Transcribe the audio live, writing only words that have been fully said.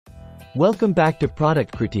Welcome back to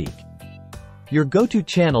Product Critique, your go-to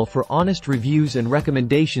channel for honest reviews and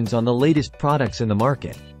recommendations on the latest products in the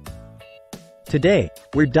market. Today,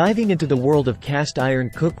 we're diving into the world of cast iron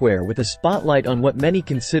cookware with a spotlight on what many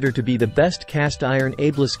consider to be the best cast iron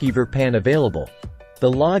Aebleskiver pan available,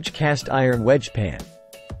 the Lodge Cast Iron Wedge Pan.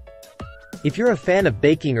 If you're a fan of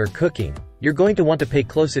baking or cooking, you're going to want to pay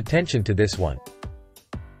close attention to this one.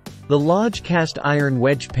 The Lodge Cast Iron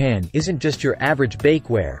Wedge Pan isn't just your average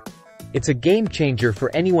bakeware. It's a game changer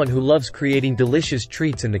for anyone who loves creating delicious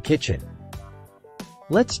treats in the kitchen.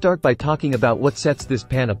 Let's start by talking about what sets this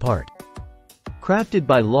pan apart. Crafted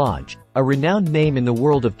by Lodge, a renowned name in the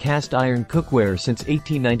world of cast iron cookware since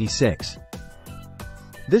 1896.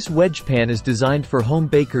 This wedge pan is designed for home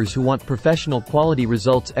bakers who want professional quality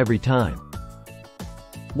results every time.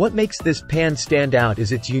 What makes this pan stand out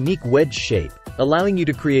is its unique wedge shape, allowing you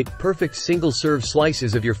to create perfect single-serve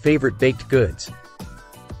slices of your favorite baked goods.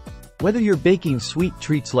 Whether you're baking sweet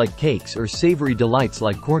treats like cakes or savory delights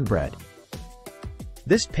like cornbread,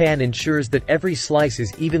 this pan ensures that every slice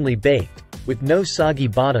is evenly baked, with no soggy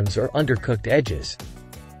bottoms or undercooked edges.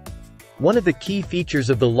 One of the key features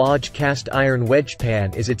of the Lodge Cast Iron Wedge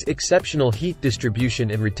Pan is its exceptional heat distribution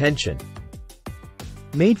and retention.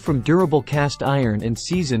 Made from durable cast iron and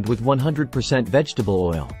seasoned with 100% vegetable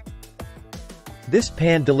oil, this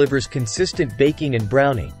pan delivers consistent baking and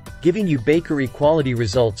browning, giving you bakery quality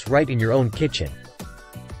results right in your own kitchen.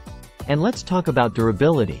 And let's talk about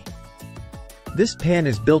durability. This pan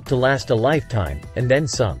is built to last a lifetime, and then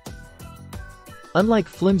some. Unlike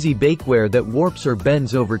flimsy bakeware that warps or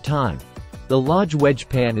bends over time, the Lodge Wedge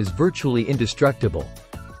Pan is virtually indestructible.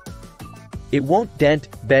 It won't dent,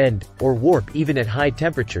 bend, or warp even at high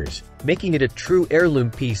temperatures, making it a true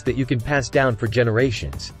heirloom piece that you can pass down for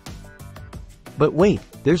generations. But wait,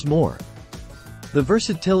 there's more. The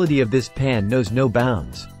versatility of this pan knows no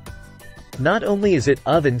bounds. Not only is it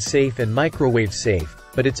oven-safe and microwave-safe,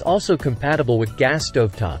 but it's also compatible with gas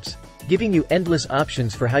stovetops, giving you endless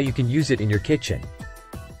options for how you can use it in your kitchen.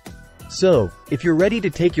 So, if you're ready to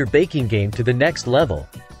take your baking game to the next level,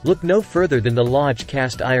 look no further than the Lodge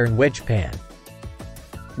Cast Iron Wedge Pan.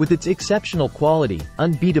 With its exceptional quality,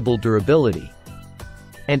 unbeatable durability,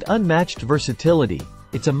 and unmatched versatility,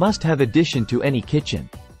 it's a must-have addition to any kitchen.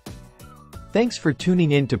 Thanks for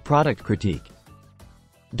tuning in to Product Critique.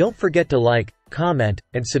 Don't forget to like, comment,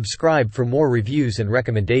 and subscribe for more reviews and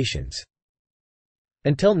recommendations.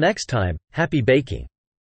 Until next time, happy baking!